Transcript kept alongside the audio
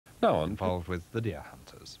Now on, involved with the deer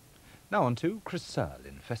hunters. Now on to Chris Searle,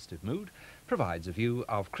 in festive mood, provides a view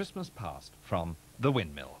of Christmas past from the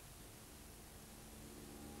Windmill.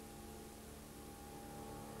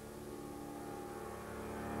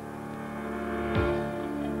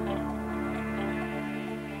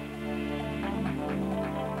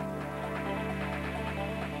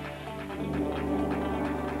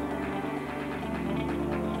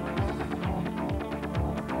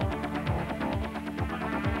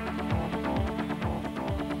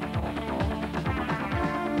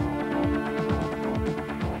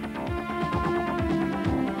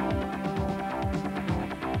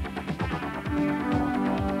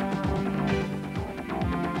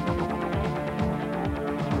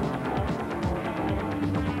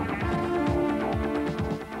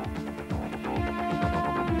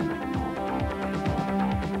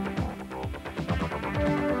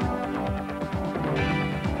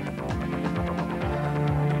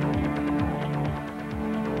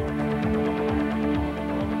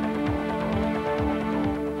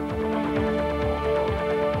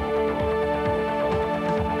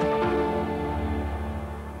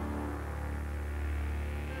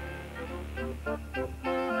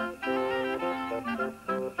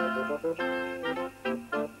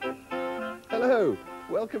 Hello,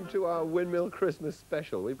 welcome to our Windmill Christmas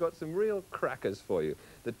special. We've got some real crackers for you.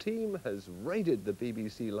 The team has raided the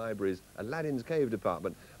BBC Library's Aladdin's Cave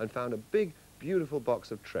department and found a big, beautiful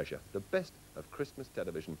box of treasure, the best of Christmas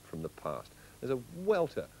television from the past. There's a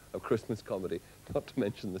welter of Christmas comedy, not to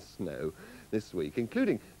mention the snow, this week,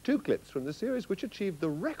 including 2 clips from the series which achieved the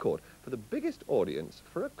record for the biggest audience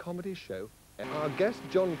for a comedy show. Our guest,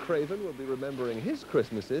 John Craven, will be remembering his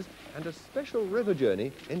Christmases and a special river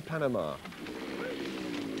journey in Panama.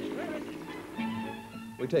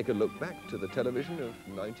 We take a look back to the television of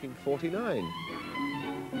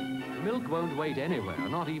 1949. Milk won't wait anywhere,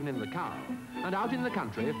 not even in the cow. And out in the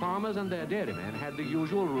country, farmers and their dairymen had the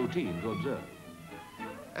usual routine to observe.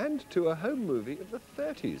 And to a home movie of the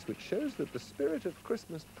 30s, which shows that the spirit of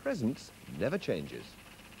Christmas presents never changes.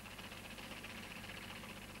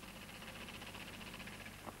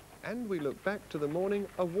 And we look back to the morning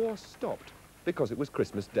a war stopped, because it was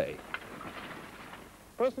Christmas Day.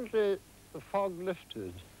 Presently, the fog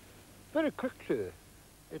lifted very quickly.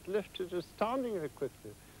 It lifted astoundingly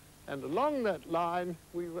quickly. And along that line,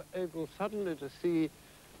 we were able suddenly to see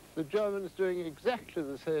the Germans doing exactly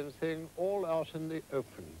the same thing, all out in the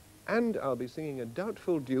open. And I'll be singing a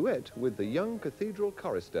doubtful duet with the young cathedral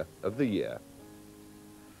chorister of the year.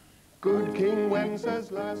 Good King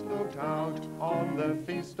Wenceslas looked out on the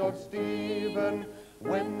feast of Stephen,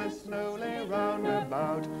 when the snow lay round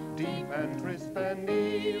about, deep and crisp and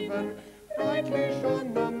even. Brightly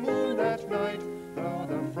shone the moon that night, though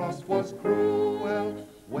the frost was cruel,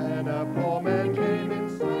 when a poor man came in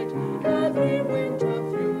sight, gathering winter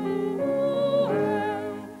fuel.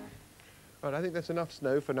 Right, I think that's enough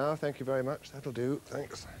snow for now. Thank you very much. That'll do.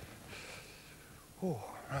 Thanks. Oh,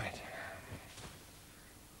 right.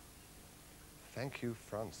 Thank you,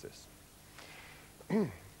 Francis. Well,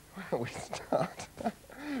 we start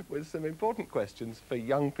with some important questions for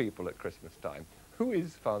young people at Christmas time. Who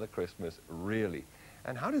is Father Christmas really?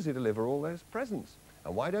 And how does he deliver all those presents?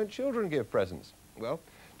 And why don't children give presents? Well,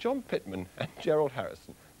 John Pittman and Gerald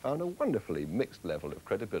Harrison found a wonderfully mixed level of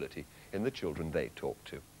credibility in the children they talked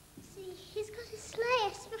to. See, he's got a sleigh,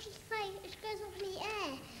 a special sleigh which goes up in the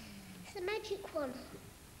air. It's a magic one.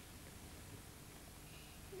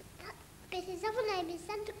 But his other name is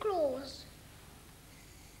Santa Claus.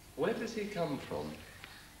 Where does he come from?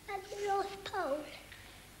 At the North Pole.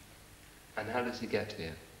 And how does he get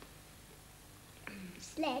here?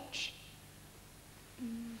 Sledge.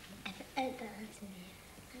 And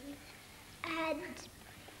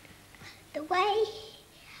the way,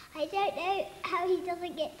 I don't know how he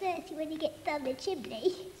doesn't get dirty when he gets down the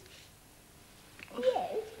chimney.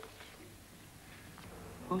 Yes.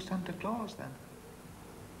 Who's Santa Claus, then?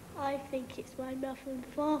 I think it's my mother and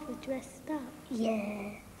father dressed up.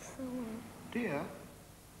 Yeah. So, Dear,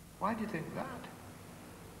 why do you think that?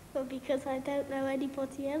 well, because I don't know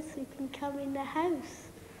anybody else who can come in the house.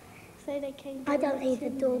 So they came I down don't hear the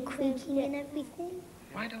chimney, door don't creaking get- and everything.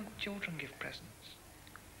 Why don't children give presents?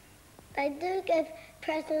 They do give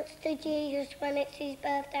presents to Jesus when it's his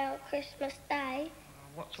birthday on Christmas Day.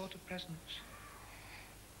 What sort of presents?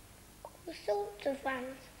 All sorts of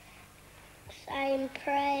ones. Saying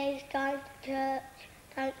prayers, going to church,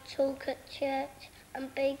 don't talk at church,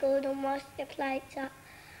 and be good and wash your plates up.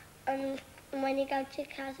 And when you go to your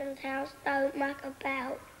cousin's house, don't muck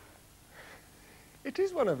about. It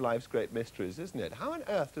is one of life's great mysteries, isn't it? How on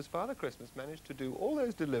earth does Father Christmas manage to do all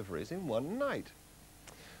those deliveries in one night?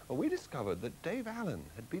 Well, we discovered that Dave Allen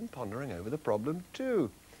had been pondering over the problem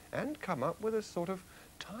too, and come up with a sort of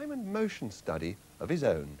time and motion study of his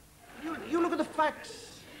own. You look at the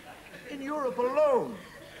facts. In Europe alone,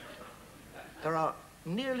 there are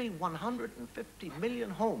nearly 150 million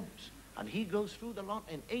homes, and he goes through the lot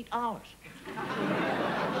in 8 hours.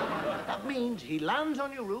 That means he lands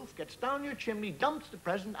on your roof, gets down your chimney, dumps the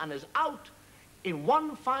present, and is out in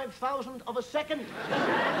 1/5000th of a second.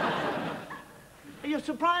 Are you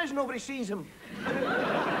surprised nobody sees him?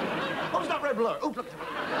 What was that red blur? Oh, look.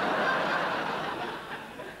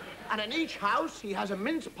 And in each house, he has a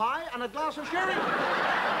mince pie and a glass of sherry.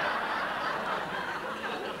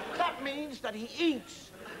 That means that he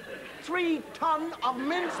eats 3 tons of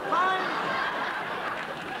mince pie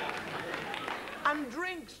and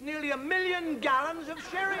drinks nearly 1 million gallons of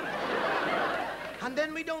sherry. And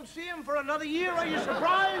then we don't see him for another year. Are you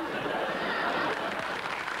surprised?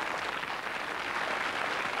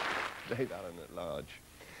 Dave Allen at large.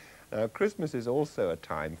 Now, Christmas is also a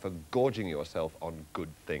time for gorging yourself on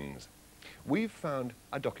good things. We've found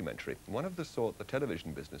a documentary, one of the sort the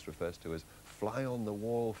television business refers to as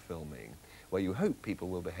fly-on-the-wall filming, where you hope people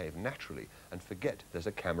will behave naturally and forget there's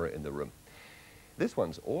a camera in the room. This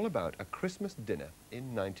one's all about a Christmas dinner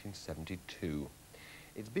in 1972.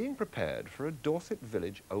 It's being prepared for a Dorset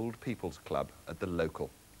Village Old People's Club at the local.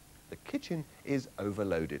 The kitchen is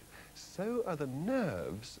overloaded. So are the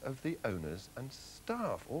nerves of the owners and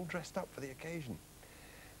staff, all dressed up for the occasion.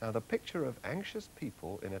 Now, the picture of anxious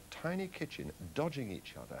people in a tiny kitchen dodging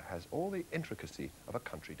each other has all the intricacy of a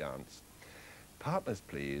country dance. Partners,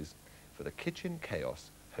 please, for the kitchen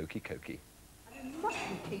chaos hokey cokey.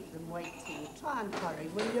 Mustn't keep them waiting. Try and hurry,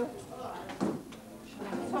 will you?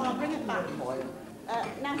 So I'll bring it back for you.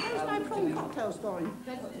 Now, how's my prawn cocktails going?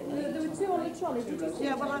 There were 2 on the trolley, did you see?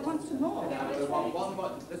 Yeah, well, I want some more.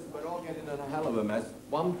 Listen, we're all getting in a hell of a mess.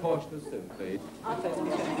 1 portion of soup, please. I'll take some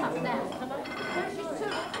cups now. Can I?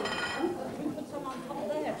 Put some on top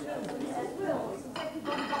there, too.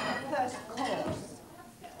 Everybody got the first course.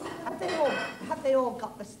 Have they all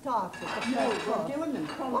got the starters? No, we're doing them.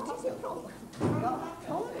 What is it, prawn?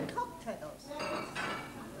 Prawn cocktails.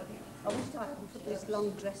 I wish I could put this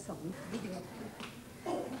long dress on.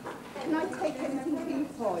 Can I take anything in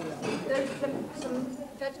for you? There's some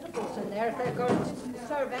vegetables in there if they're going to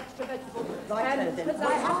serve extra vegetables. Right, because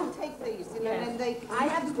I have to take these, you know, and they... I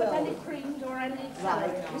haven't put any creams or any salad.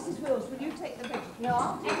 Right. Mrs. Wills, will you take the vegetables? No,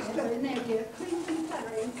 I'll take extra in there, dear. Creams and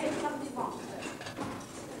celery and take what you want.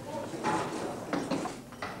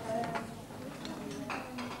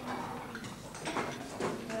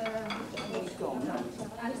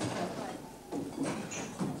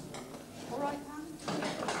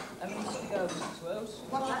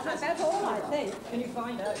 Well, that's about all, I think. Can you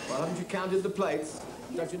find out? Well, haven't you counted the plates?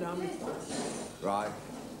 Don't you know how many? Right.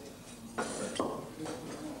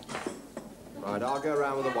 Right, I'll go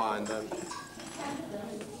around with the wine then.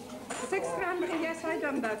 6 cranberry, yes, I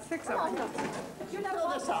done that. 6 of them. Do you know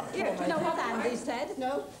what? Yeah, do you know what Andy said?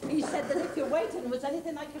 No. He said that if your waiting was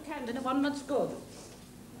anything like your candle, it wasn't much good.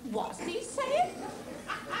 What's he saying?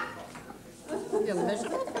 You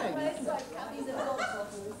miserable thing.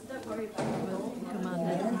 Don't worry about it, Will.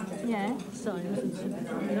 Commander. Yeah, Simon.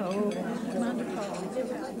 No, Commander Paul.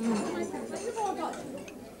 You've all got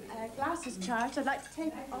glasses charged. I'd like to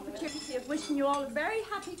take the opportunity of wishing you all a very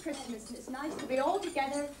happy Christmas, and it's nice to be all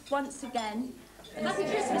together once again. Happy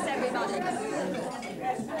Christmas, everybody.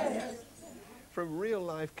 From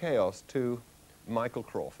real-life chaos to Michael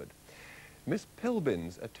Crawford. Miss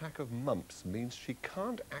Pilbin's attack of mumps means she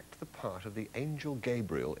can't act the part of the angel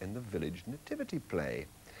Gabriel in the village nativity play.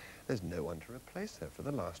 There's no one to replace her for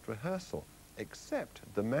the last rehearsal, except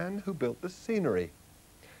the man who built the scenery.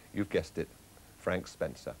 You've guessed it, Frank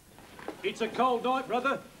Spencer. It's a cold night,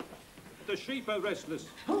 brother. The sheep are restless.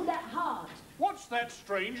 Pull that hard. What's that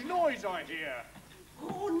strange noise I hear?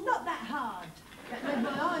 Oh, not that hard. That made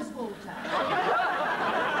my eyes water.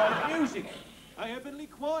 Music. A heavenly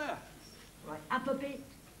choir. Right, up a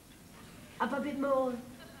bit more.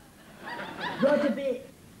 Right a bit.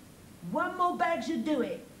 1 more bag should do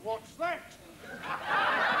it. What's that?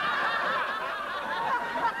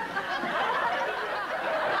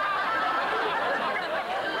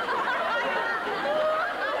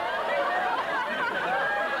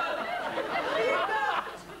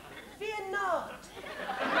 Fear not.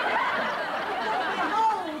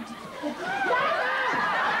 Behold.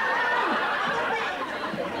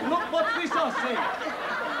 Look, what's this I see?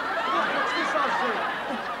 Look, what's this I see?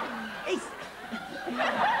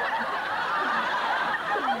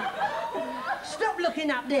 Stop looking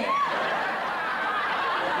up there.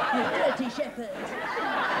 You dirty shepherd.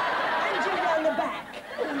 And you down the back.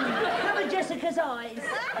 as eyes. The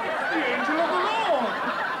angel of the Lord!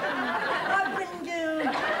 I bring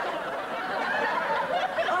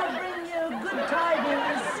you good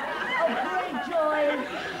tidings of great joy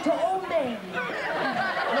to all men.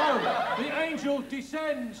 No, the angel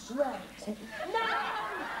descends. Right.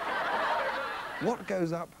 What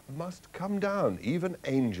goes up must come down, even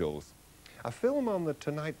angels. A film on the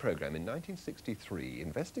Tonight programme in 1963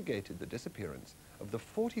 investigated the disappearance of the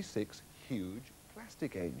 46 huge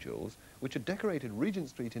plastic angels which had decorated Regent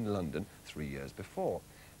Street in London 3 years before.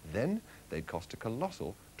 Then they'd cost a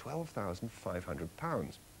colossal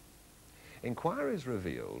 £12,500. Inquiries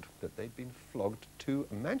revealed that they'd been flogged to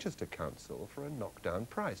Manchester Council for a knockdown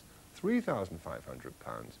price,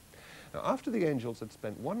 £3,500. Now, after the angels had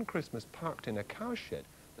spent one Christmas parked in a cowshed,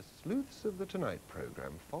 the sleuths of the Tonight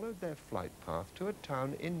programme followed their flight path to a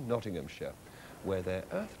town in Nottinghamshire, where their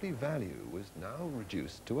earthly value was now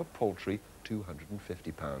reduced to a paltry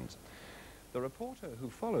 £250. The reporter who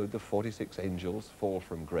followed the 46 angels' fall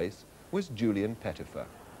from grace was Julian Pettifer.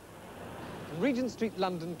 From Regent Street,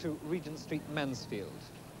 London to Regent Street, Mansfield.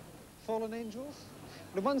 Fallen angels?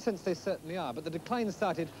 Well, in one sense they certainly are, but the decline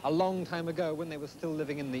started a long time ago when they were still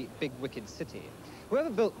living in the big wicked city. Whoever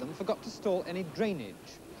built them forgot to install any drainage,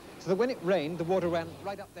 so that when it rained, the water ran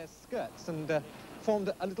right up their skirts and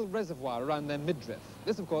formed a little reservoir around their midriff.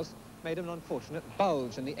 This, of course, made an unfortunate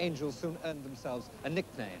bulge, and the angels soon earned themselves a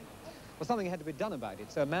nickname. Well, something had to be done about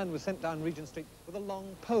it, so a man was sent down Regent Street with a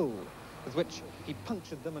long pole, with which he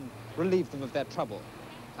punctured them and relieved them of their trouble.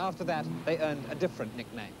 After that, they earned a different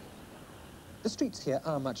nickname. The streets here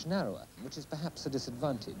are much narrower, which is perhaps a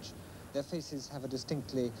disadvantage. Their faces have a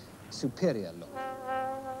distinctly superior look.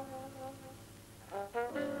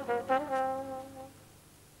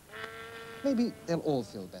 Maybe they'll all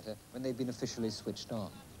feel better when they've been officially switched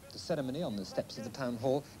on. The ceremony on the steps of the town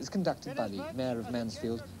hall is conducted by the Mayor of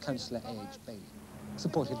Mansfield, Councillor A.H. Bailey,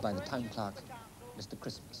 supported by the town clerk, Mr.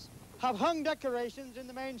 Christmas. Have hung decorations in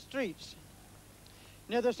the main streets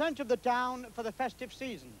near the centre of the town for the festive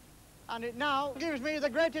season. And it now gives me the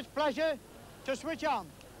greatest pleasure to switch on.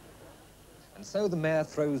 And so the mayor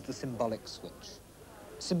throws the symbolic switch.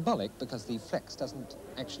 Symbolic because the flex doesn't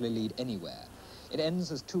actually lead anywhere. It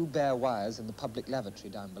ends as two bare wires in the public lavatory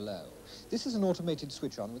down below. This is an automated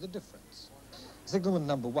switch on with a difference. Signalman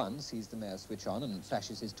number 1 sees the mayor switch on and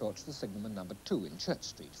flashes his torch to signalman number 2 in Church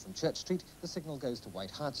Street. From Church Street, the signal goes to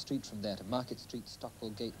White Hart Street, from there to Market Street,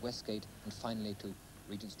 Stockwell Gate, Westgate, and finally to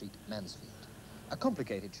Regent Street, Mansfield. A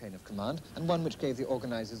complicated chain of command, and one which gave the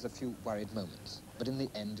organisers a few worried moments. But in the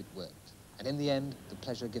end, it worked. And in the end, the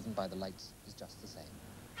pleasure given by the lights is just the same.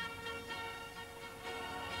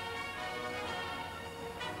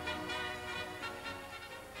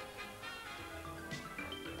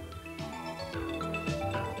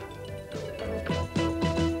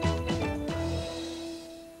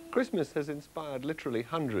 Christmas has inspired literally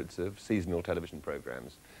hundreds of seasonal television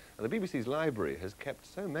programmes, and the BBC's library has kept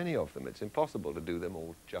so many of them it's impossible to do them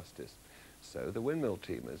all justice. So the Windmill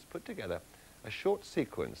team has put together a short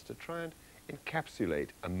sequence to try and encapsulate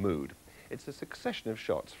a mood. It's a succession of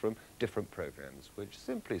shots from different programmes which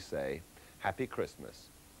simply say, Happy Christmas.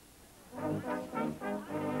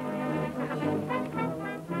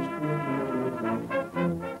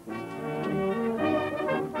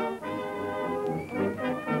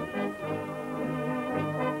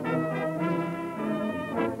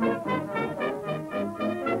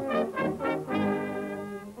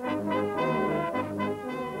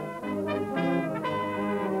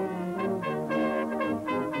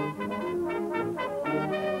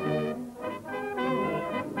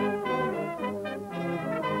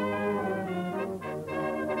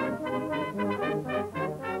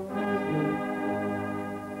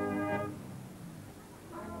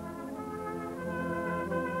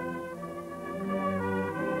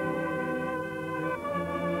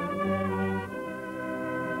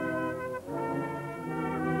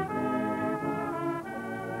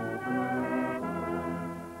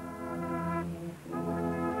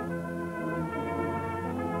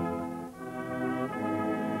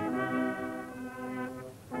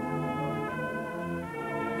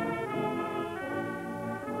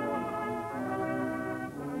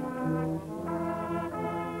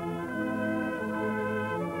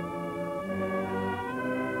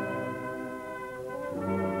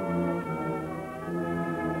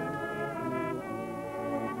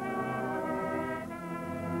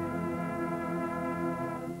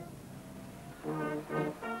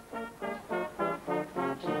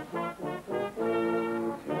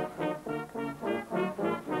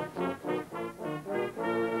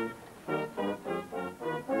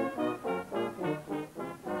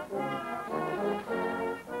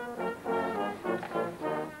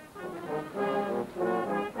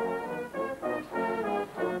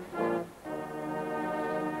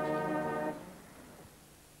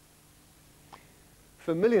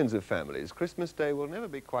 For millions of families, Christmas Day will never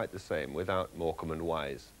be quite the same without Morecambe and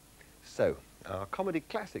Wise. So, our comedy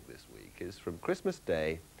classic this week is from Christmas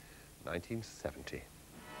Day, 1970.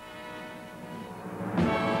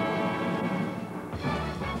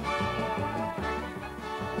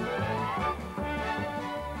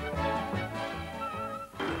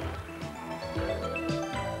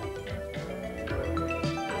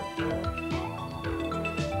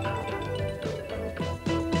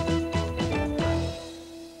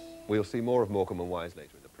 We'll see more of Morecambe and Wise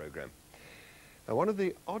later in the programme. Now, one of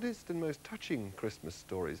the oddest and most touching Christmas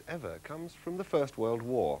stories ever comes from the First World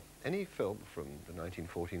War. Any film from the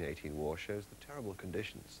 1914-18 war shows the terrible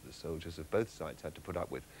conditions the soldiers of both sides had to put up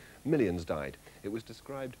with. Millions died. It was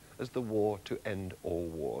described as the war to end all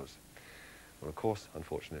wars. Well, of course,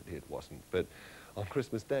 unfortunately, it wasn't. But on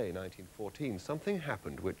Christmas Day, 1914, something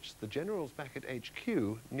happened which the generals back at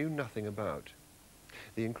HQ knew nothing about.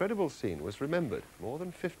 The incredible scene was remembered more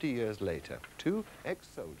than 50 years later. Two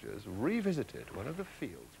ex-soldiers revisited one of the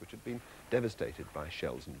fields which had been devastated by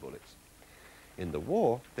shells and bullets. In the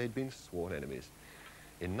war, they'd been sworn enemies.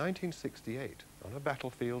 In 1968, on a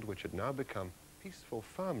battlefield which had now become peaceful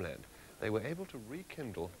farmland, they were able to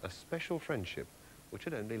rekindle a special friendship which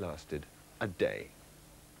had only lasted a day.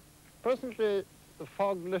 Presently, the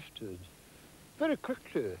fog lifted very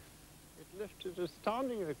quickly. It lifted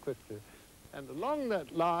astoundingly quickly. And along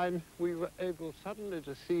that line, we were able suddenly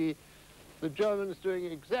to see the Germans doing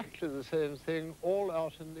exactly the same thing all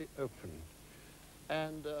out in the open.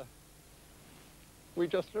 And we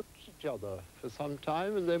just looked at each other for some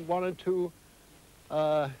time, and then one or two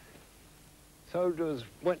soldiers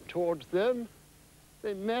went towards them.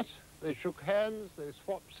 They met, they shook hands, they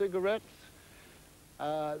swapped cigarettes,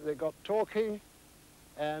 they got talking,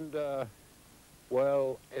 and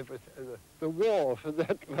well, the war for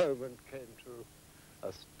that moment came to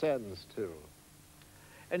a standstill.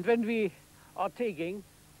 And when we are taking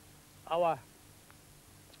our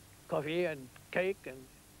coffee and cake and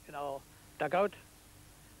in our dugout,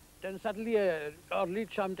 then suddenly a orderly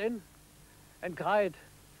jumped in and cried,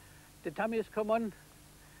 "The Tommies come on,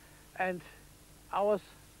 and ours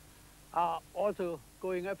are also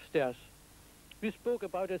going upstairs." We spoke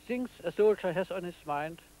about the things a soldier has on his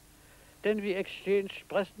mind. Then we exchanged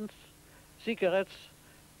presents, cigarettes,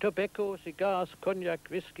 tobacco, cigars, cognac,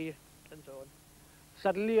 whiskey, and so on.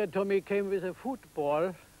 Suddenly a Tommy came with a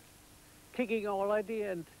football, kicking already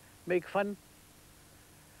and make fun.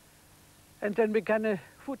 And then began a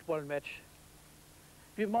football match.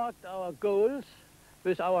 We marked our goals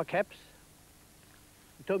with our caps.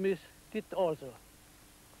 Tommies did also.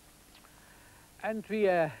 And we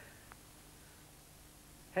had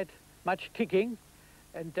much kicking,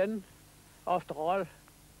 and then after all,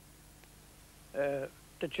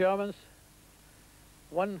 the Germans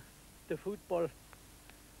won the football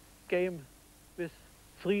game with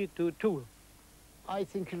 3-2. I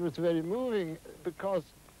think it was very moving because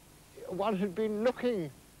one had been looking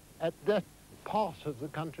at that part of the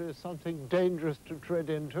country as something dangerous to tread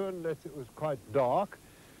into unless it was quite dark.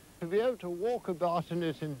 To be able to walk about in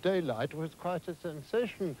it in daylight was quite a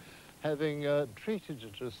sensation, having treated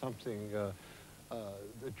it as something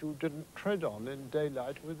that you didn't tread on in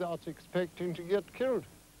daylight without expecting to get killed.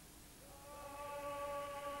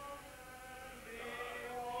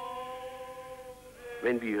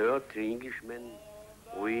 When we heard the Englishmen,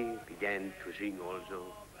 we began to sing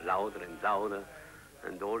also louder and louder,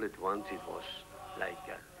 and all at once it was like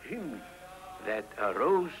a hymn that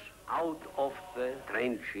arose out of the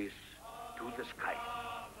trenches to the sky.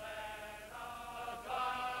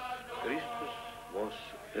 Christmas was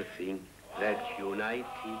a thing that united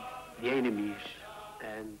the enemies,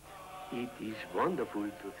 and it is wonderful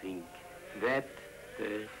to think that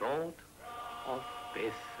the thought of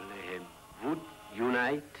Bethlehem would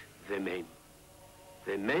unite the men.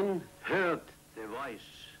 The men heard the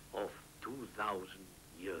voice of 2,000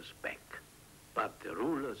 years back, but the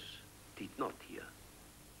rulers did not hear.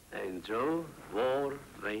 And so war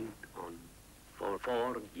went on for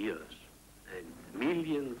 4 years, and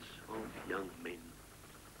millions of young men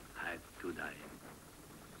had to die.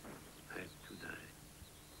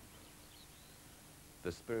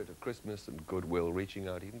 The spirit of Christmas and goodwill reaching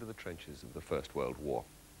out even to the trenches of the First World War.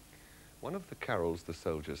 One of the carols the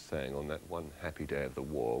soldiers sang on that one happy day of the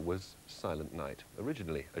war was Silent Night,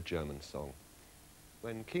 originally a German song.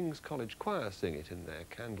 When King's College Choir sing it in their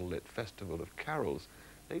candlelit festival of carols,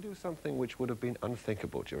 they do something which would have been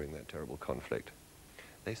unthinkable during that terrible conflict.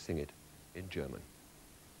 They sing it in German.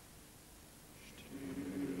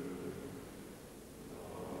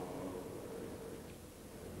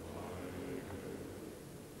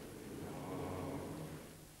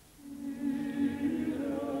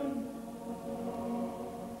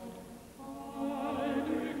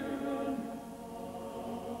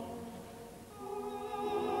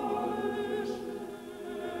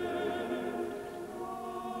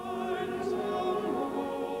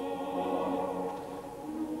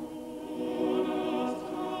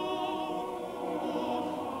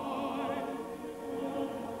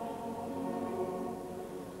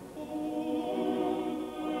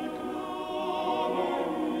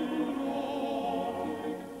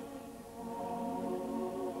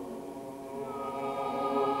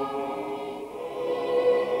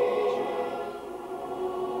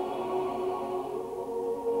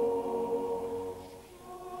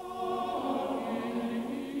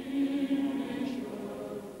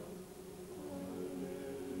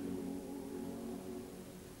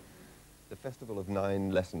 Festival of 9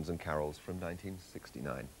 Lessons and Carols from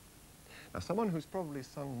 1969. Now, someone who's probably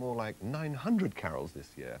sung more like 900 carols this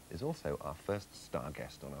year is also our first star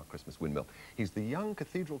guest on our Christmas Windmill. He's the Young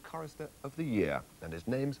Cathedral Chorister of the Year, and his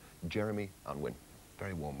name's Jeremy Unwin.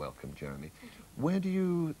 Very warm welcome, Jeremy. Where do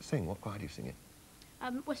you sing? What choir do you sing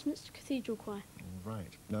in? Westminster Cathedral Choir.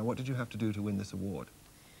 Right. Now, what did you have to do to win this award?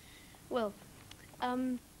 Well,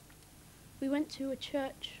 we went to a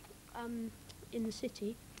church in the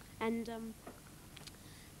city, and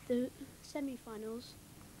the semi-finals,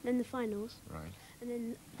 then the finals, right, and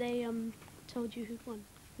then they told you who'd won,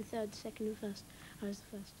 the third, second and first. I was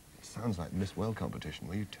the first. It sounds like Miss World competition.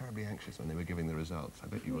 Were you terribly anxious when they were giving the results? I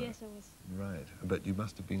bet you were. Yes, I was. Right. But you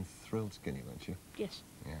must have been thrilled skinny, weren't you? Yes.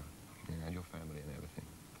 Yeah. Yeah, and your family and everything.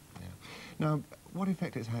 Yeah. Now, what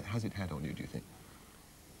effect has it had on you, do you think?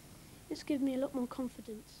 It's given me a lot more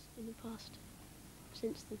confidence in the past,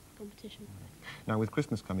 since the competition. Now, with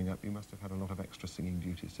Christmas coming up, you must have had a lot of extra singing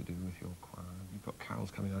duties to do with your choir. You've got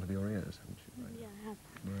carols coming out of your ears, haven't you? Right? Yeah, I have.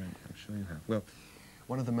 Right, I'm sure you have. Well,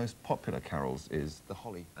 one of the most popular carols is The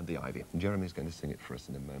Holly and the Ivy. And Jeremy's going to sing it for us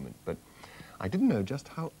in a moment. But I didn't know just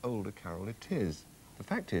how old a carol it is. The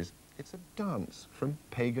fact is, it's a dance from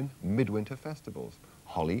pagan midwinter festivals.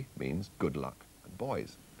 Holly means good luck and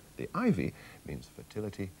boys. The ivy means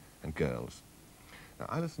fertility and girls. Now,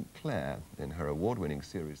 Alison Clare, in her award-winning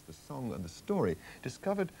series The Song and the Story,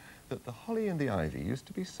 discovered that the Holly and the Ivy used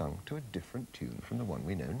to be sung to a different tune from the one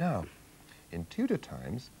we know now. In Tudor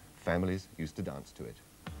times, families used to dance to it.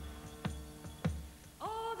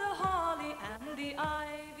 Oh, the holly and the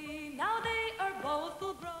ivy, now they are both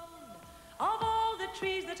full grown. Of all the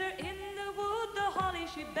trees that are in the wood, the holly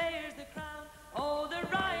she bears the crown. Oh, the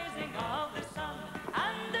rising of the sun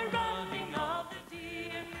and the running of the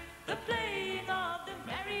deer, the playing of the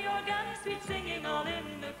merry organ, sweet singing all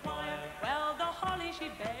in the choir. Well, the holly she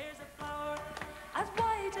bears a flower as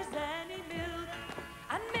white as any milk,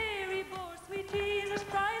 and Mary bore sweet Jesus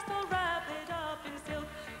Christ, all wrapped up in silk.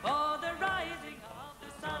 Oh, the rising of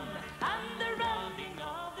the sun and the running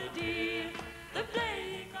of the deer, the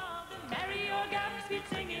playing of the merry organ, sweet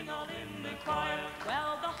singing all in the choir.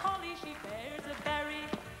 Well, the holly she bears a berry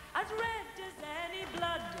as red as any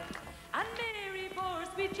blood, and Mary bore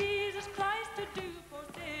sweet Jesus Christ to do for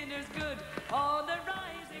sinners good. Oh, the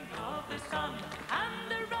rising of the sun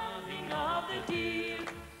and the running of the deer,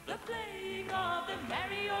 the playing of the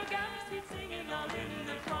merry organ, sweet singing all in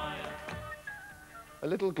the choir. A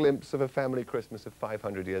little glimpse of a family Christmas of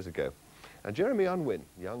 500 years ago. And Jeremy Unwin,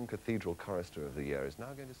 Young Cathedral Chorister of the Year, is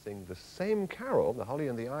now going to sing the same carol, The Holly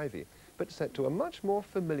and the Ivy, but set to a much more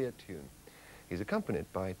familiar tune. He's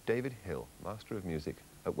accompanied by David Hill, Master of Music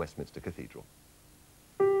at Westminster Cathedral.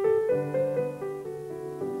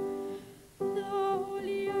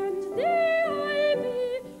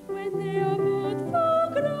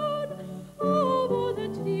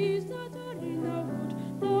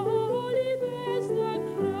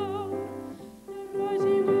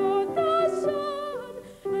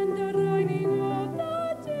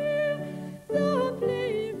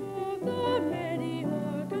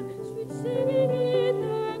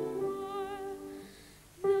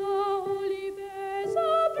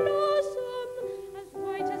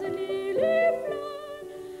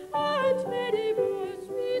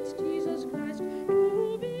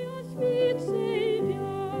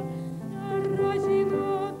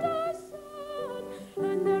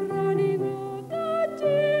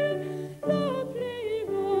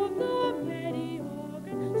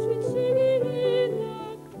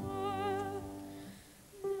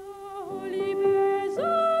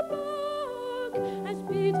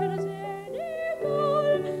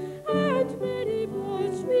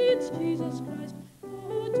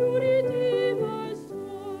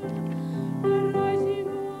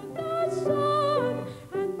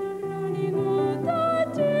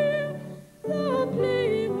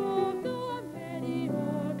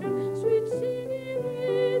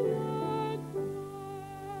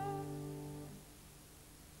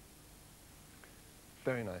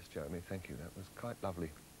 Very nice, Jeremy. Thank you. That was quite lovely.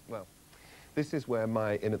 Well, this is where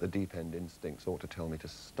my in-at-the-deep-end instincts ought to tell me to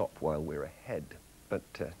stop while we're ahead. But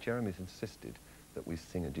Jeremy's insisted that we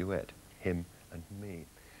sing a duet, him and me.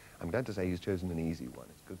 I'm glad to say he's chosen an easy one.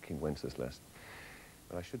 It's Good King Wenceslas.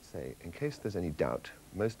 But I should say, in case there's any doubt,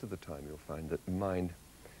 most of the time you'll find that mine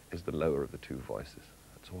is the lower of the two voices.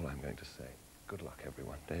 That's all I'm going to say. Good luck,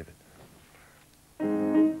 everyone. David.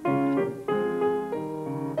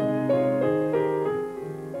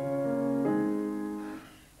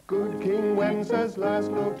 Good King Wenceslas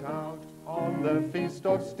looked out on the feast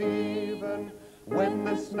of Stephen, when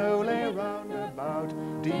the snow lay round about,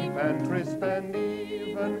 deep and crisp and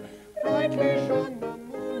even. Brightly shone the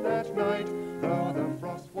moon that night, though the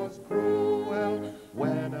frost was cruel.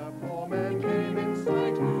 When a poor man came in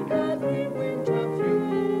sight, gathering winter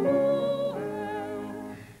fuel.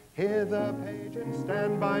 Hear the page and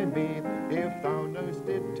stand by me, if thou know'st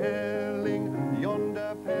it telling,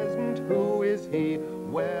 yonder peasant, who is he,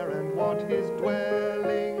 where and what his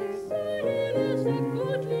dwelling? He lives at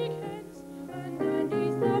goodly Kent,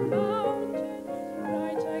 underneath the mountain,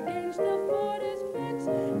 right against the forest fence,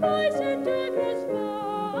 by St. Agnes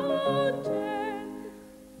Mountain.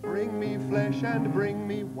 Bring me flesh and bring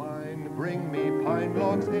me wine, bring me pine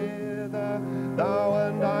logs hither, thou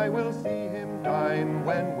and I will see him dine,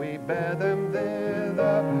 when we bear them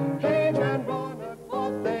thither. Page and bonnet,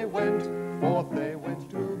 forth they went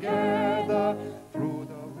together, through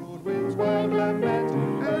the rude wind's wild lament,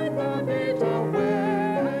 and the bitter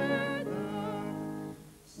weather.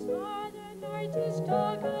 So the night is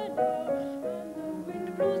darker now, and the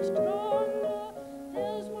wind blows stronger,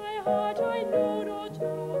 fills my heart, I know not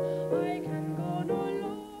how, I can go no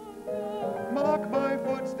longer. Mark my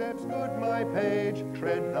footsteps, good my page,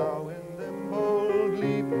 tread thou in them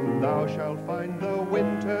boldly, thou shalt find the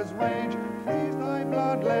winter's rage freeze thy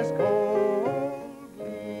blood less coldly.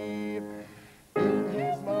 In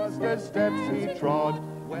his master's steps he trod,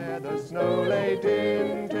 where the snow lay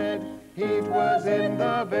dinted, heat was in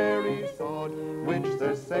the very sod which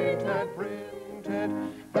the saint had printed.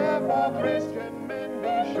 Therefore, Christian men,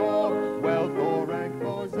 be sure, wealth or rank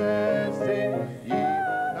possessing, ye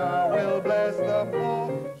now will bless the poor,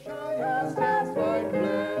 shall yourselves find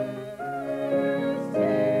blessing.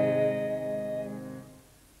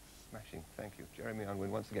 Smashing. Thank you. Jeremy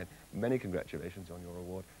Unwin, once again, many congratulations on your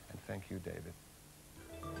award, and thank you, David.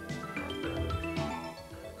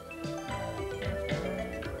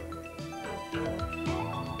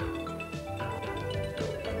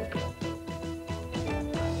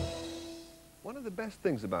 One of the best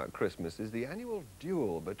things about Christmas is the annual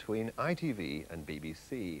duel between ITV and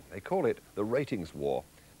BBC. They call it the ratings war.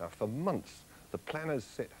 Now, for months, the planners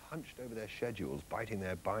sit hunched over their schedules, biting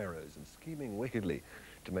their biros and scheming wickedly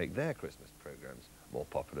to make their Christmas programmes more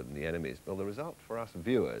popular than the enemy's. Well, the result for us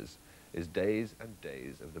viewers is days and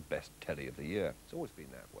days of the best telly of the year. It's always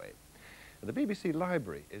been that way. And the BBC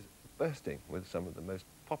library is bursting with some of the most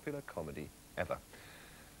popular comedy ever.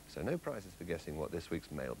 So no prizes for guessing what this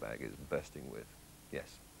week's mailbag is bursting with.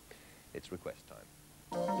 Yes, it's request time.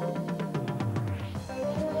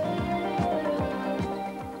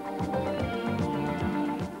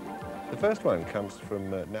 The first one comes from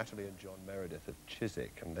Natalie and John Meredith of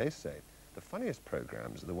Chiswick, and they say, the funniest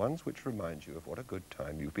programmes are the ones which remind you of what a good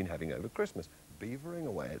time you've been having over Christmas, beavering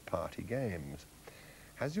away at party games.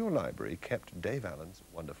 Has your library kept Dave Allen's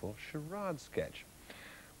wonderful charade sketch?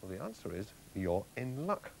 Well, the answer is, you're in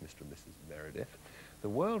luck, Mr. and Mrs. Meredith. The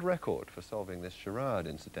world record for solving this charade,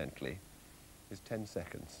 incidentally, is 10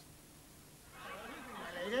 seconds.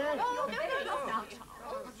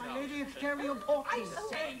 My lady, it's very important. I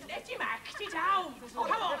say, let him act it out. Come on.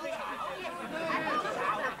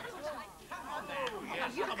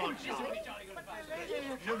 Come on,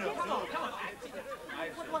 No, come on, act it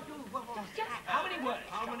out. How many words?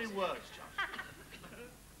 How many words, John?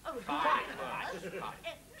 Oh, 5. Is it a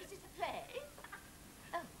play?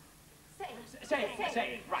 Oh, Say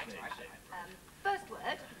it. Right. First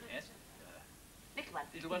word. Yes. Little one.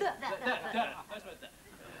 Little one. The. First word, the.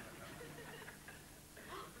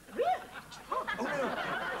 Really? Oh, no.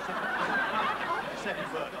 Second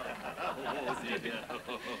word. Oh, dear.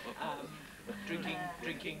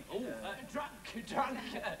 Drinking. Oh, drunk.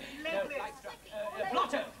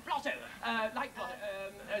 Blotto. Like blotto.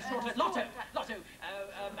 Shorter. Lotto.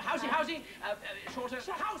 Housey. Shorter.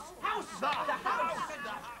 House. The house.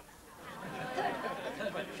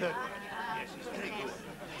 Third word. Yes, it's very good.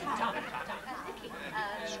 Tongue.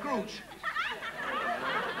 Scrooge.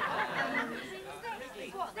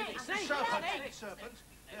 Snake. Serpent.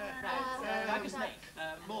 Like a snake.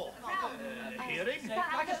 More. Hearing.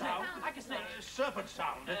 Like a sound. Like a snake. Serpent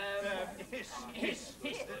sound. Hiss.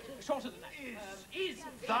 Shorter than that. Is.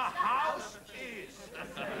 The house is.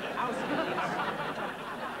 House.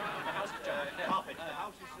 Carpet. The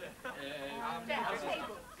house is.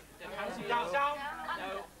 Down.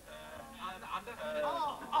 No. Under.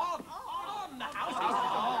 On. The house is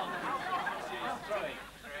on. House is throwing.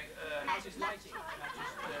 House is lighting.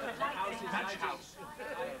 House is Match house.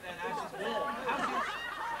 Then house is warm. House is.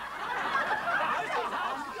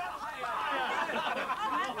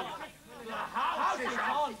 The house is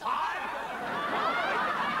on fire.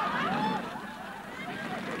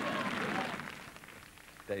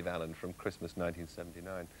 Dave Allen from Christmas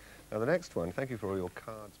 1979. Now the next one, thank you for all your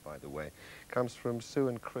cards by the way, comes from Sue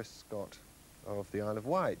and Chris Scott of the Isle of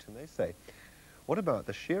Wight, and they say, what about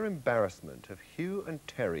the sheer embarrassment of Hugh and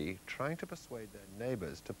Terry trying to persuade their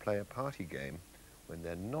neighbours to play a party game when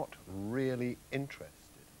they're not really interested?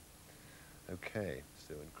 Okay,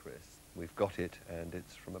 Sue and Chris, we've got it, and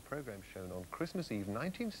it's from a programme shown on Christmas Eve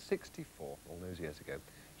 1964, all those years ago.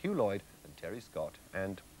 Hugh Lloyd and Terry Scott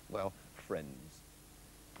and, well, friends.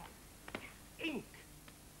 Ink,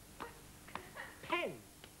 pen,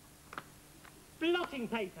 blotting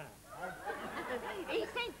paper. He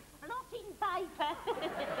said blotting paper.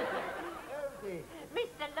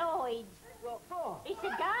 Mr. Lloyd. What for? It's a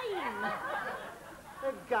game.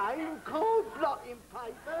 A game called blotting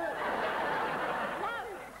paper? No,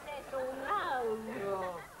 Cecil, no.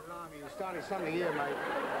 Oh, blimey, you started something here, mate.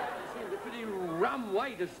 Seems a pretty rum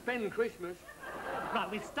way to spend Christmas. Right,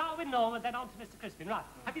 we start with Norma, then on to Mr. Crispin. Right,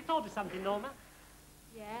 have you thought of something, Norma?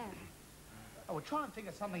 Yeah. Oh, we'll try and think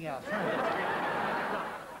of something else. Right,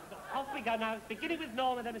 off we go now. Beginning with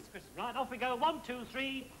Norma, then Mr. Crispin. Right, off we go. 1, 2,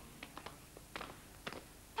 3.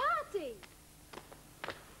 Party.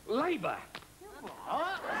 Labour.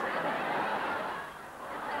 What?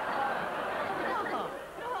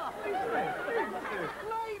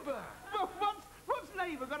 Labour! What's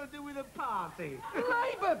Labour got to do with a party?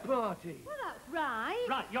 Labour Party. Well, that's right.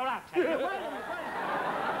 Right, you're out, Terry. Wait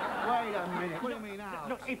a minute, what do you mean out?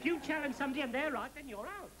 Look, if you challenge somebody and they're right, then you're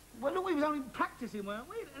out. Well, look, we was only practising, weren't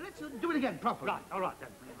we? Let's do it again, properly. Right, all right, then.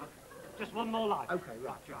 Just one more line. Okay,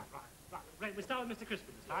 right. Right, we start with Mr.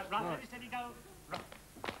 Crispin this time. Right, ready, steady, go. Right.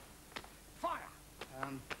 Fire.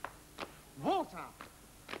 Water.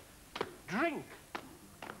 Drink.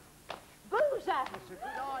 Boozer. That's a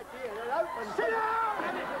good idea. They're open. Sit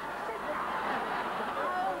down!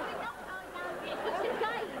 It's a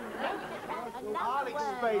game. I'll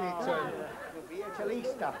explain it to you. We'll be here till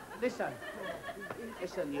Easter. Listen,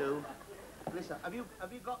 you. Listen, have you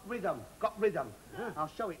got rhythm? Got rhythm? I'll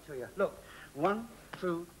show it to you. Look, 1,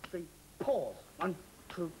 2, 3, pause. 1,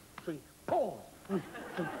 2, 3, pause. 1,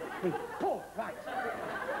 2, 3, pause. Right.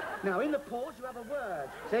 Now, in the pause, you have a word.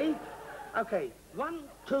 See? Okay. 1,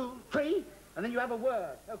 2, 3, and then you have a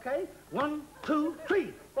word. Okay? 1, 2,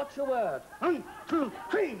 3. What's your word? 1, 2,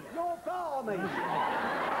 3. You're balmy.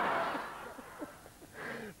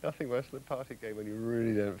 Nothing worse than a party game when you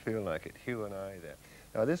really don't feel like it. Hugh and I there.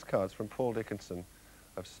 Now this card's from Paul Dickinson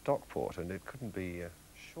of Stockport, and it couldn't be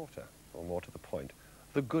shorter or more to the point.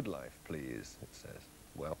 The good life, please, it says.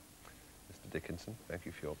 Well, Mr. Dickinson, thank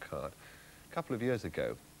you for your card. A couple of years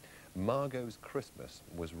ago, Margot's Christmas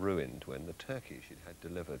was ruined when the turkey she'd had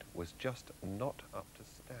delivered was just not up to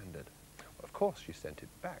standard. Well, of course, she sent it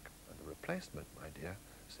back, and the replacement, my dear,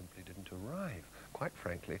 simply didn't arrive. Quite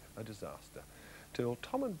frankly, a disaster. Till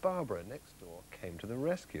Tom and Barbara next door came to the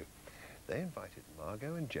rescue. They invited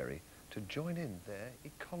Margot and Jerry to join in their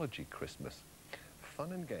ecology Christmas.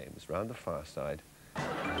 Fun and games round the fireside.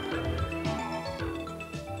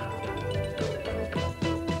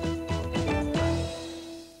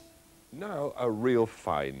 Now, a real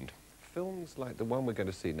find. Films like the one we're going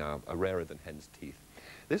to see now are rarer than hen's teeth.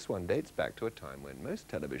 This one dates back to a time when most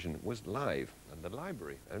television was live, and the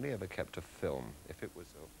library only ever kept a film if it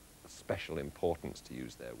was of special importance, to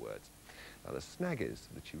use their words. Now, the snag is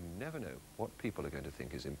that you never know what people are going to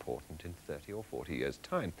think is important in 30 or 40 years'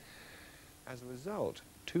 time. As a result,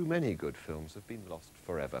 too many good films have been lost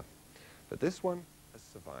forever. But this one has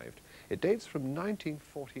survived. It dates from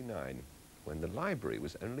 1949, when the library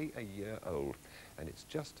was only a year old, and it's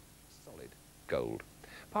just solid gold.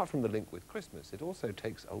 Apart from the link with Christmas, it also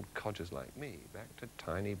takes old codgers like me back to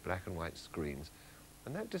tiny black and white screens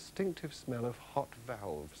and that distinctive smell of hot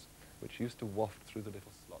valves which used to waft through the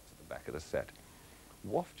little slots at the back of the set.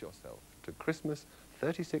 Waft yourself to Christmas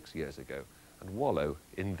 36 years ago and wallow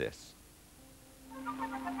in this.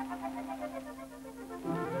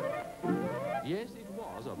 Yes, it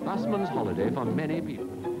was a busman's holiday for many people.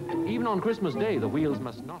 Even on Christmas Day, the wheels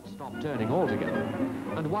must not stop turning altogether.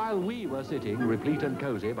 And while we were sitting, replete and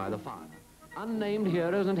cosy by the fire, unnamed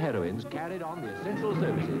heroes and heroines carried on the essential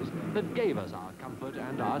services that gave us our comfort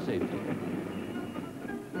and our safety.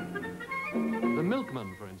 The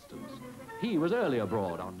milkman, for instance, he was early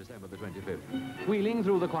abroad on December the 25th, wheeling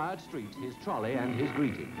through the quiet streets his trolley and his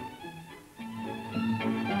greeting.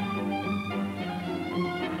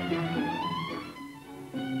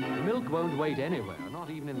 Milk won't wait anywhere, not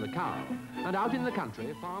even in the cow. And out in the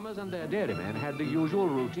country, farmers and their dairymen had the usual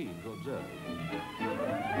routine to observe.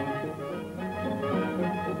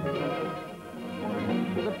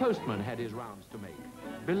 The postman had his rounds to make.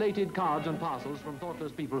 Belated cards and parcels from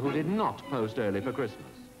thoughtless people who did not post early for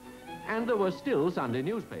Christmas. And there were still Sunday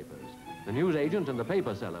newspapers. The newsagent and the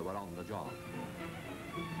paper seller were on the job.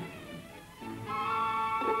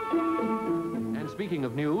 And speaking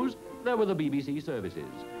of news, there were the BBC services,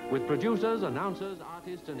 with producers, announcers,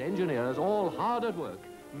 artists and engineers all hard at work,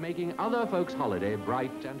 making other folks' holiday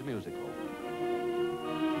bright and musical.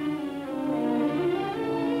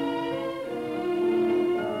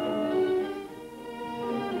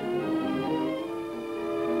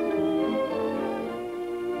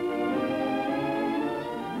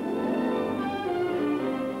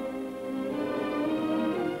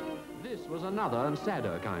 This was another and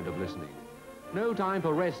sadder kind of listening. No time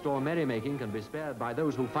for rest or merrymaking can be spared by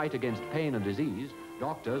those who fight against pain and disease,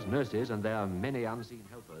 doctors, nurses, and their many unseen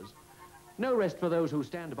helpers. No rest for those who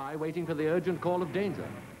stand by waiting for the urgent call of danger.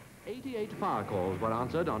 88 fire calls were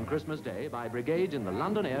answered on Christmas Day by brigades in the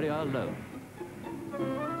London area alone.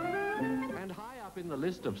 And high up in the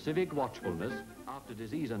list of civic watchfulness, after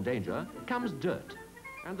disease and danger, comes dirt.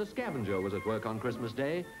 And the scavenger was at work on Christmas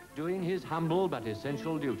Day, doing his humble but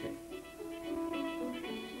essential duty.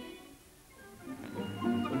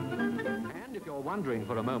 If you're wondering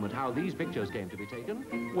for a moment how these pictures came to be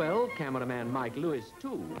taken, well, cameraman Mike Lewis,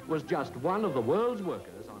 too, was just one of the world's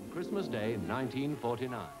workers on Christmas Day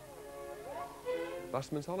 1949.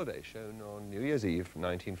 Busman's Holiday, shown on New Year's Eve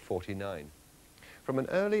 1949. From an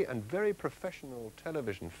early and very professional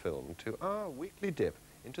television film to our weekly dip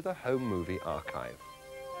into the home movie archive.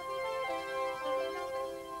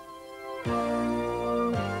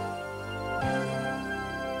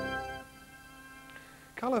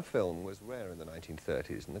 Colour film was rare in the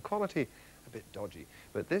 1930s and the quality a bit dodgy,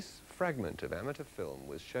 but this fragment of amateur film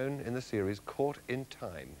was shown in the series Caught in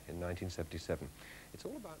Time in 1977. It's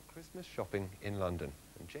all about Christmas shopping in London,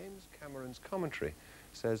 and James Cameron's commentary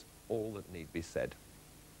says all that need be said.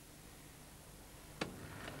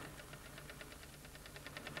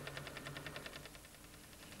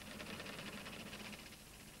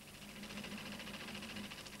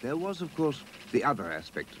 There was, of course, the other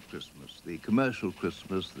aspect of Christmas, the commercial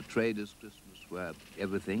Christmas, the traders' Christmas, where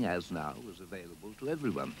everything, as now, was available to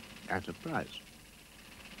everyone at a price.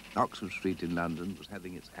 Oxford Street in London was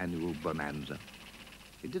having its annual bonanza.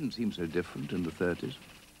 It didn't seem so different in the 30s,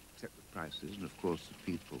 except the prices and, of course,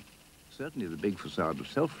 the people. Certainly the big facade of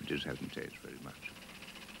Selfridges hasn't changed very much.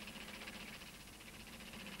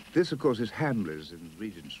 This, of course, is Hamley's in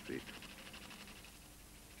Regent Street.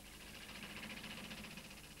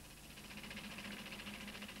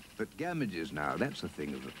 But Gamages now, that's a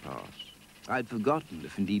thing of the past. I'd forgotten,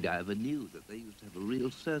 if indeed I ever knew, that they used to have a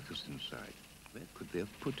real circus inside. Where could they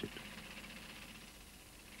have put it?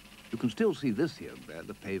 You can still see this here and there,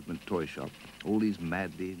 the pavement toy shop, all these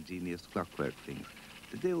madly ingenious clockwork things.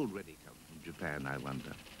 Did they already come from Japan, I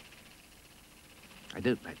wonder? I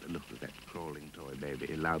don't like the look of that crawling toy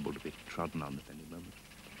baby, liable to be trodden on at any moment.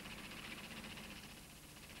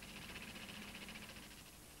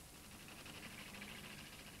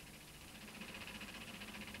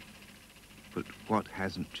 But what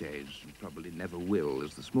hasn't changed, and probably never will,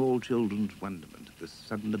 is the small children's wonderment at this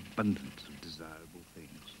sudden abundance of desirable things.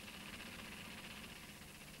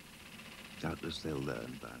 Doubtless they'll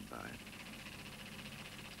learn by and by.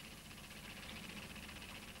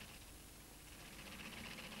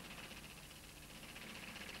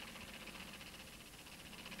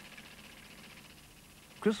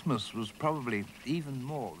 Christmas was probably even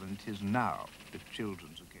more than it is now a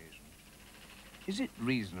children's occasion. Is it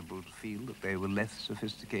reasonable to feel that they were less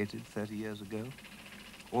sophisticated 30 years ago?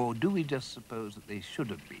 Or do we just suppose that they should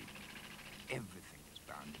have been? Everything is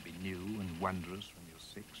bound to be new and wondrous when you're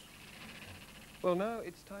 6. Well, now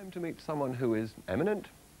it's time to meet someone who is eminent,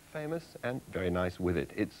 famous, and very nice with it.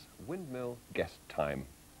 It's Windmill guest time.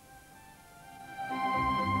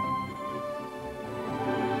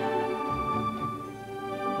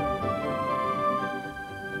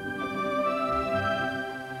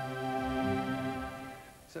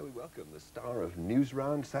 So we welcome the star of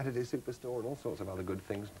Newsround, Saturday Superstore, and all sorts of other good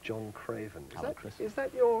things, John Craven. Hello, Chris. Is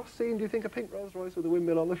that your scene, do you think, a pink Rolls Royce with a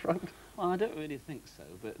windmill on the front? Well, I don't really think so,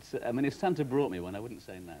 but, I mean, if Santa brought me one, I wouldn't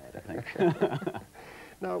say no, I don't think.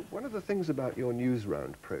 Now, one of the things about your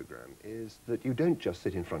Newsround programme is that you don't just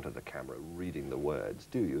sit in front of the camera reading the words,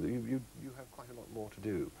 do you? You have quite a lot more to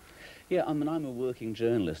do. Yeah, I mean, I'm a working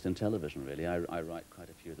journalist in television, really. I write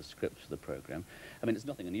quite a few of the scripts for the programme. I mean, it's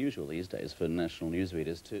nothing unusual these days for national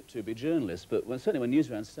newsreaders to be journalists, but certainly when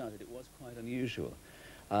Newsround started, it was quite unusual.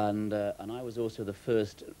 And I was also the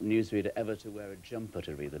first newsreader ever to wear a jumper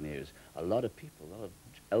to read the news. A lot of people, a lot of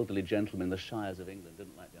elderly gentlemen in the shires of England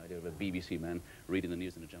didn't like the idea of a BBC man reading the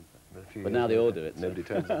news in a jumper. But now they all do it. Nobody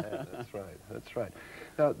turns their head. That's right. That's right.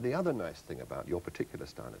 Now, the other nice thing about your particular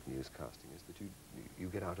style of newscasting is that you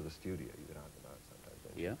get out of the studio. You get out and about sometimes,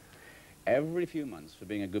 don't you? Yeah. Every few months, for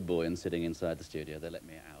being a good boy and sitting inside the studio, they let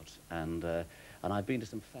me out. And I've been to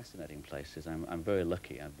some fascinating places. I'm very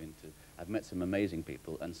lucky. I've met some amazing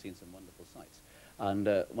people and seen some wonderful sights. And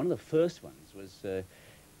one of the first ones was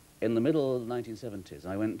in the middle of the 1970s.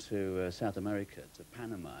 I went to South America, to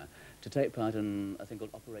Panama, to take part in a thing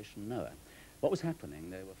called Operation Noah. What was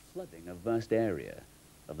happening, they were flooding a vast area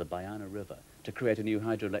of the Bayana River to create a new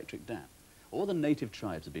hydroelectric dam. All the native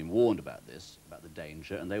tribes had been warned about this, about the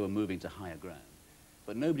danger, and they were moving to higher ground.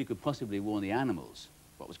 But nobody could possibly warn the animals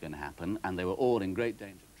what was going to happen, and they were all in great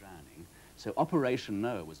danger of drowning. So Operation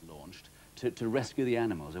Noah was launched to rescue the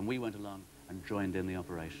animals, and we went along and joined in the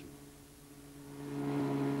operation.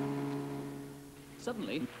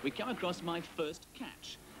 Suddenly, we come across my first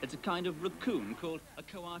catch. It's a kind of raccoon called a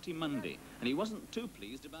coati-mundi, and he wasn't too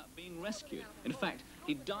pleased about being rescued. In fact,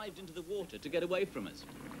 he dived into the water to get away from us.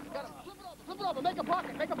 Flip it over, make a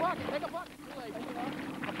pocket, make a pocket, make a pocket. Too late.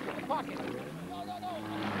 A pocket. No, no, no.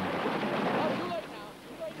 Oh, too late now.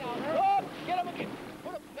 Oh, get him again.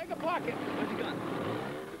 Put him, make a pocket. Where's he gone?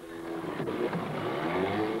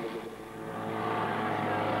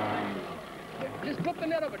 Just flip the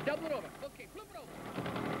net over, double it over. Okay, flip it over.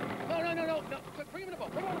 No, no, no, no, no. Bring him in the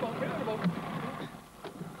boat, bring him in the boat, bring him in the boat.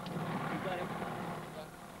 You got him.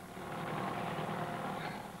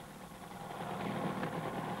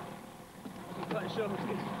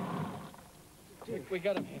 We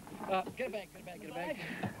got him here. Get a bag, get a bag, get a bag.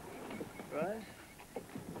 Right.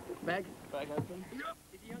 Bag? Bag open. Yep.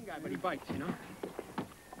 He's a young guy, but he bites, you know.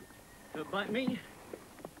 Don't bite me.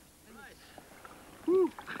 Nice. Woo.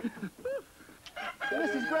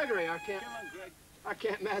 This is Gregory, our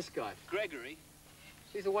camp mascot. Gregory?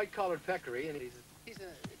 He's a white-collared peccary, and he's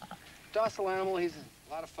a docile animal. He's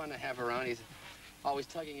a lot of fun to have around. He's always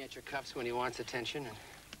tugging at your cuffs when he wants attention. And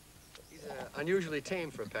he's unusually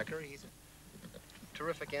tame for a peccary. He's a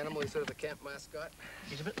terrific animal. He's sort of the camp mascot.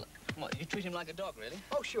 He's a bit... What, you treat him like a dog, really?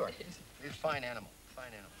 Oh, sure. He's a fine animal.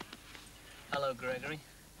 Fine animal. Hello, Gregory.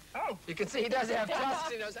 Oh! You can see he does have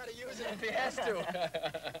tusks. He knows how to use it if he has to.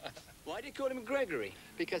 Why do you call him Gregory?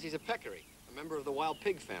 Because he's a peccary, a member of the wild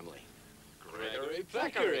pig family. Gregory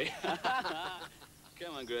Peccary.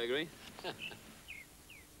 Come on, Gregory.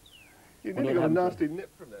 You nearly got a nasty nip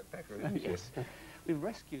from that peccary, didn't you? Yes. We've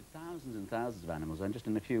rescued thousands and thousands of animals, and just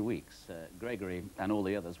in a few weeks, Gregory and all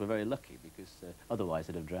the others were very lucky because otherwise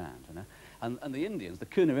they'd have drowned, you know. And the Indians, the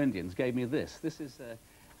Kuna Indians, gave me this. This is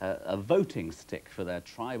a voting stick for their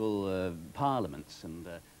tribal parliaments, and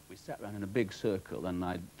we sat around in a big circle, and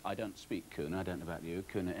I don't speak Kuna, I don't know about you,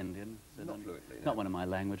 Kuna Indian. Not fluently, no. Not one of my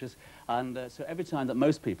languages. And so every time that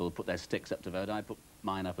most people put their sticks up to vote, I put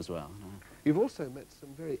mine up as well. You've also met some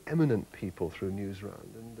very eminent people through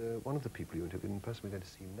Newsround, and one of the people you interviewed, and the person we're going to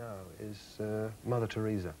see now, is Mother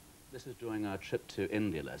Teresa. This was during our trip to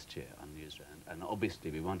India last year on Newsround, and obviously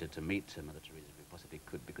we wanted to meet Mother Teresa if we possibly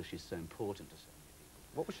could, because she's so important to so many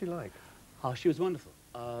people. What was she like? Oh, she was wonderful.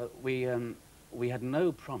 We had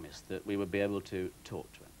no promise that we would be able to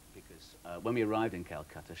talk to her, because when we arrived in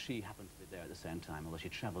Calcutta, she happened to be there at the same time, although she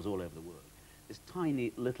travels all over the world. This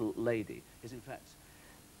tiny little lady is, in fact,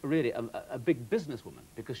 really a big businesswoman,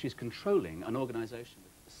 because she's controlling an organization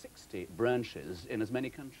with 60 branches in as many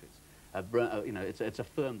countries. You know, it's a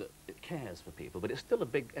firm that it cares for people, but it's still a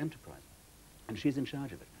big enterprise. And she's in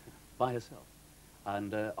charge of it, by herself.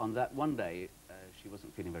 And on that one day, she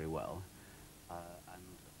wasn't feeling very well, and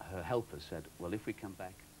her helper said, well, if we come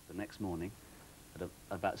back the next morning, at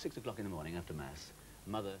about 6 o'clock in the morning after Mass,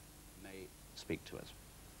 Mother may speak to us.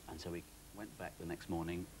 And so we went back the next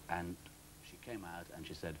morning, and she came out and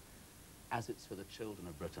she said, as it's for the children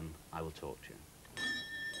of Britain, I will talk to you.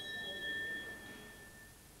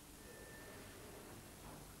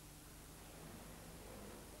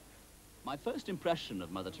 My first impression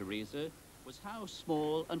of Mother Teresa was how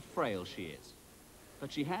small and frail she is.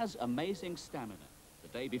 But she has amazing stamina. The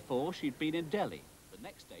day before, she'd been in Delhi. The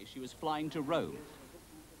next day, she was flying to Rome.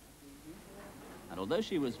 And although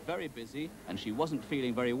she was very busy and she wasn't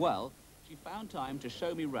feeling very well, she found time to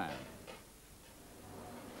show me round.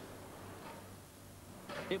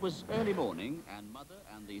 It was early morning, and Mother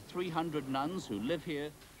and the 300 nuns who live here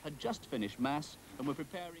had just finished Mass and were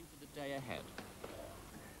preparing for the day ahead.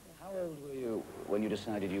 How old were you when you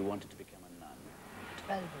decided you wanted to become a nun?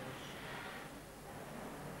 12 years.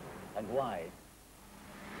 And why?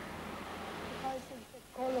 Because of the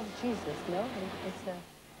call of Jesus, no?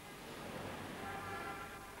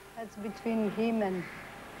 That's between him and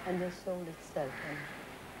the soul itself. And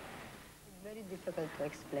it's very difficult to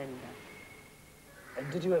explain that.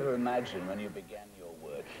 And did you ever imagine when you began your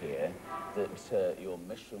work here that your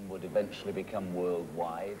mission would eventually become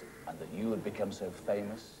worldwide and that you would become so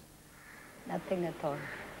famous? Nothing at all.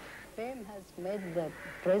 Fame has made the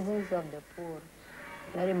presence of the poor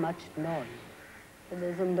very much known.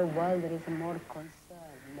 Because in the world there is more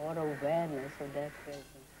concern, more awareness of their presence.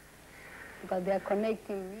 Because they are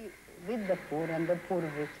connecting me with the poor and the poor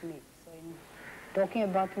with me. So in talking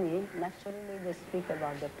about me, naturally they speak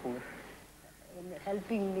about the poor. In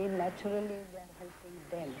helping me, naturally they are helping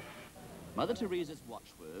them. Mother Teresa's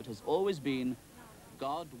watchword has always been,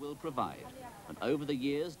 God will provide. And over the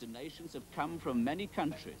years, donations have come from many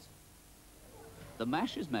countries. The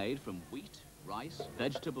mash is made from wheat, rice,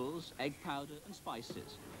 vegetables, egg powder and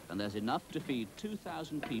spices. And there's enough to feed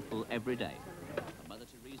 2,000 people every day. And Mother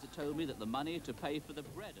Teresa told me that the money to pay for the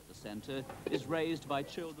bread at the centre is raised by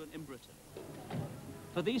children in Britain.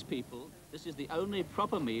 For these people, this is the only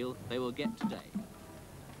proper meal they will get today.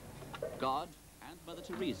 God and Mother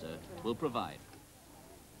Teresa will provide.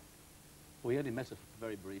 We only met her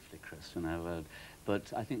very briefly, Chris, you know,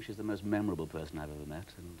 but I think she's the most memorable person I've ever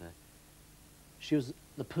met, and she was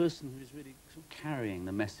the person who's really sort of carrying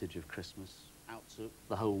the message of Christmas out to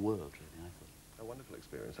the whole world, really, I thought. A wonderful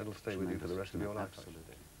experience. That'll stay with you for the rest of your life.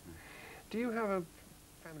 Absolutely. Yeah. Do you have a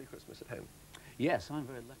family Christmas at home? Yes, I'm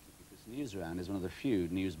very lucky because Newsround is one of the few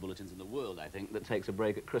news bulletins in the world, I think, that takes a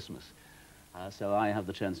break at Christmas. So I have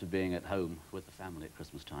the chance of being at home with the family at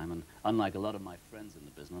Christmas time, and unlike a lot of my friends in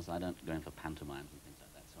the business, I don't go in for pantomimes and things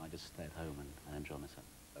like that, so I just stay at home and enjoy myself.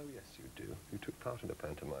 Oh, yes, you do. You took part in a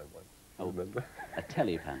pantomime once. Oh, remember? A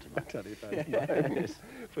telly-pantomime. A telly-pantomime, yes.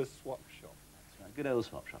 For Swap Shop. That's right, good old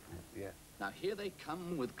Swap Shop. Yeah. Now here they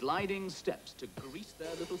come with gliding steps to greet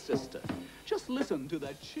their little sister. Just listen to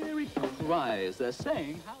their cheery cries. They're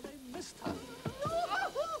saying how they missed her. Where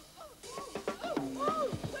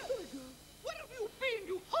have you been,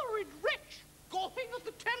 you horrid wretch? Gawping at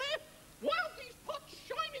the telly? Why are these pots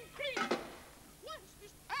shining cream? Why is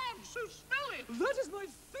this pan so smelly? That is my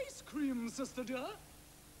face cream, sister dear.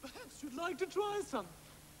 Perhaps you'd like to try some.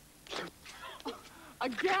 A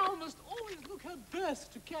gal must always look her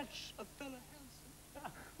best to catch a fella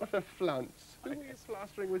handsome. What a flounce. Who were you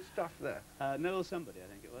plastering with stuff there? Noel somebody, I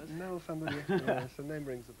think it was. Noel somebody, yes, the name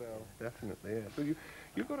rings a bell, definitely, yes. So you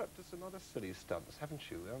got up to some other silly stunts, haven't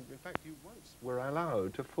you? In fact, you once were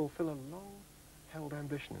allowed to fulfill a long-held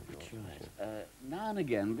ambition of yours. Right. Now and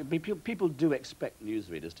again, people do expect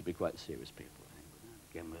newsreaders to be quite serious people, I think. But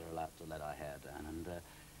again, we're allowed to let our hair down. And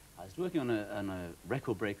I was working on a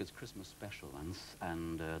Record Breakers Christmas special once,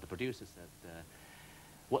 and the producer said,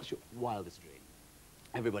 what's your wildest dream?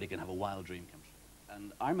 Everybody can have a wild dream come true.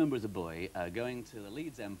 And I remember as a boy going to the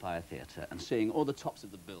Leeds Empire Theatre and seeing all the tops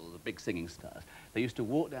of the bill, the big singing stars. They used to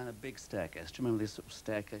walk down a big staircase. Do you remember these sort of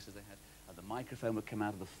staircases they had? And the microphone would come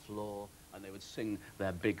out of the floor, and they would sing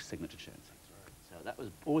their big signature tunes. So that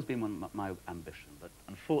was always been one of my ambition. But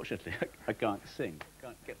unfortunately, I can't sing.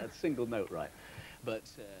 Can't get a single note right. But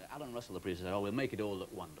Alan Russell, the producer, said, oh, we'll make it all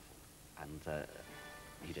look wonderful. And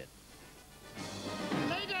he did.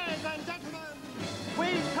 Ladies and gentlemen, we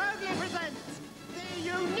proudly present the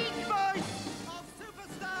unique voice of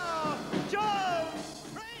superstar Joe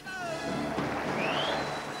Fraser.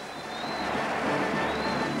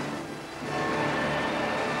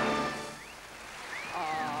 I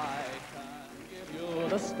can give you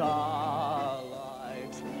the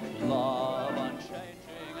starlight, love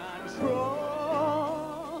unchanging and true.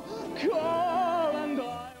 Call and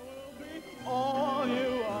I will be all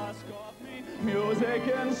you ask of me. Music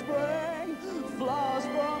in spring, flowers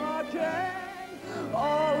from a king,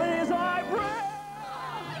 all these I bring.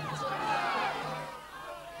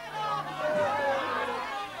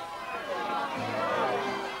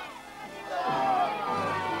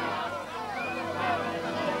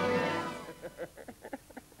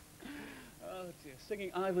 Oh dear,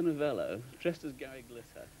 singing Ivor Novello, dressed as Gary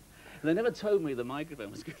Glitter. They never told me the microphone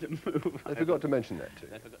was going to move. They forgot to mention that too.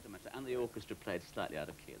 They forgot to mention, and the orchestra played slightly out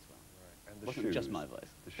of key as well. Right. And the wasn't shoes. just my voice.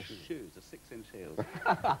 The shoes, the 6-inch heels.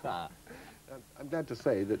 I'm glad to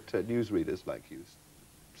say that newsreaders like you,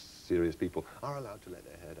 serious people, are allowed to let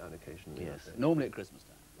their hair down occasionally. Yes, normally at Christmas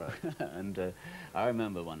time. Right. And I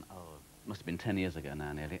remember one, must have been 10 years ago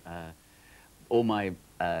now nearly, all my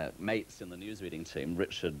mates in the newsreading team,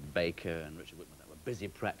 Richard Baker and Richard Whitman, were busy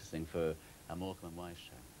practicing for a Morecambe and Wise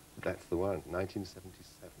show. That's the one,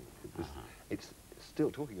 1977. It was, it's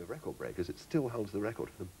still, talking of record breakers, it still holds the record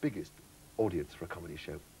for the biggest audience for a comedy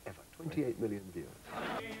show ever. 28 million viewers.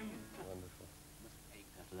 Wonderful. Must have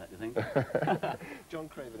ached after that, you think? John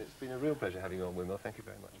Craven, it's been a real pleasure having you on Windmill. Thank you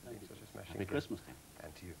very much for being such a smashing Happy guest. Christmas to you.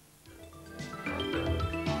 And to you.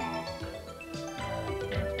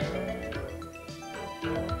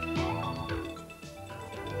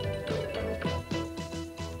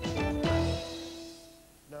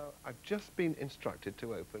 Now, I've just been instructed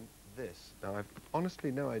to open this. Now, I've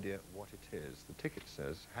honestly no idea what it is. The ticket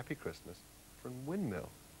says, Happy Christmas from Windmill.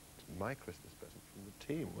 It's my Christmas present from the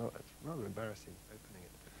team. Well, it's rather embarrassing opening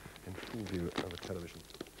it in full view of a television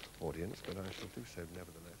audience, but I shall do so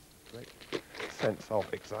nevertheless. Great sense of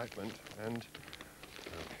excitement. And,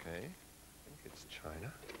 okay, I think it's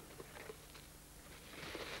China.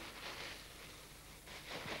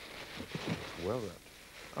 It's well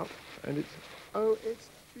wrapped up, and it's, oh, it's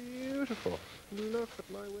beautiful. Look at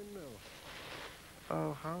my windmill.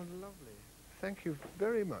 Oh, how lovely. Thank you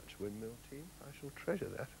very much, Windmill team. I shall treasure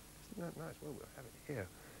that. Isn't that nice? Well, we'll have it here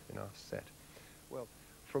in our set. Well,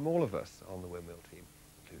 from all of us on the Windmill team,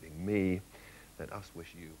 including me, let us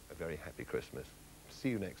wish you a very happy Christmas. See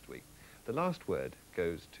you next week. The last word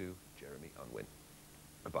goes to Jeremy Unwin.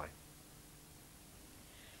 Bye-bye.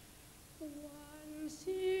 Once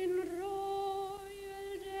in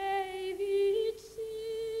Royal David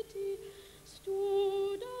City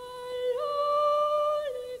stood a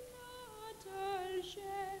lowly cattle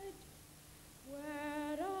shed,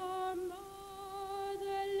 where a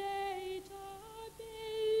mother laid a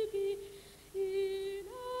baby in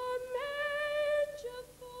a manger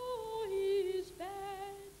for his bed.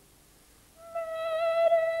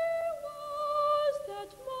 Mary was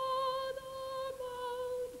that mother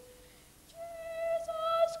mown,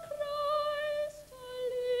 Jesus Christ, a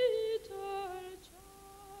little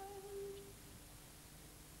child.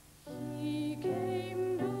 He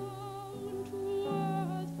came down to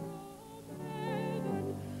earth from heaven,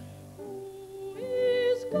 who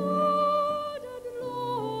is God and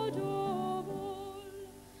Lord of all,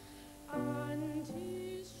 and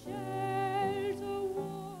his shelter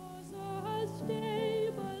was a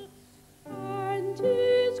stable, and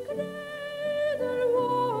his cradle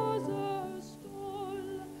was a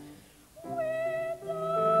stall, with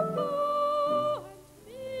the bow and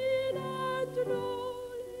meal and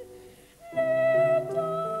lowly lived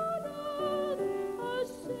on earth a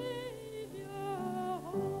Saviour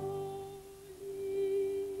holy.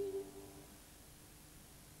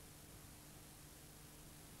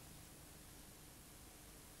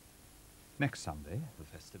 Next Sunday, the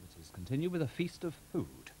festivities continue with a feast of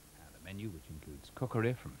food, and a menu which includes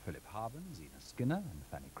cookery from Philip Harben, Zena Skinner, and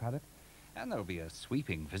Fanny Craddock, and there'll be a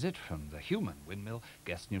sweeping visit from the human Windmill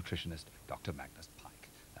guest nutritionist Dr. Magnus Pike.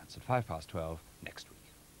 That's at 12:05 next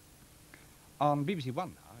week. On BBC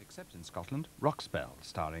One now, except in Scotland, Rockspell,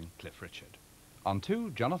 starring Cliff Richard. On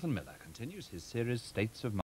 2, Jonathan Miller continues his series States of Mind.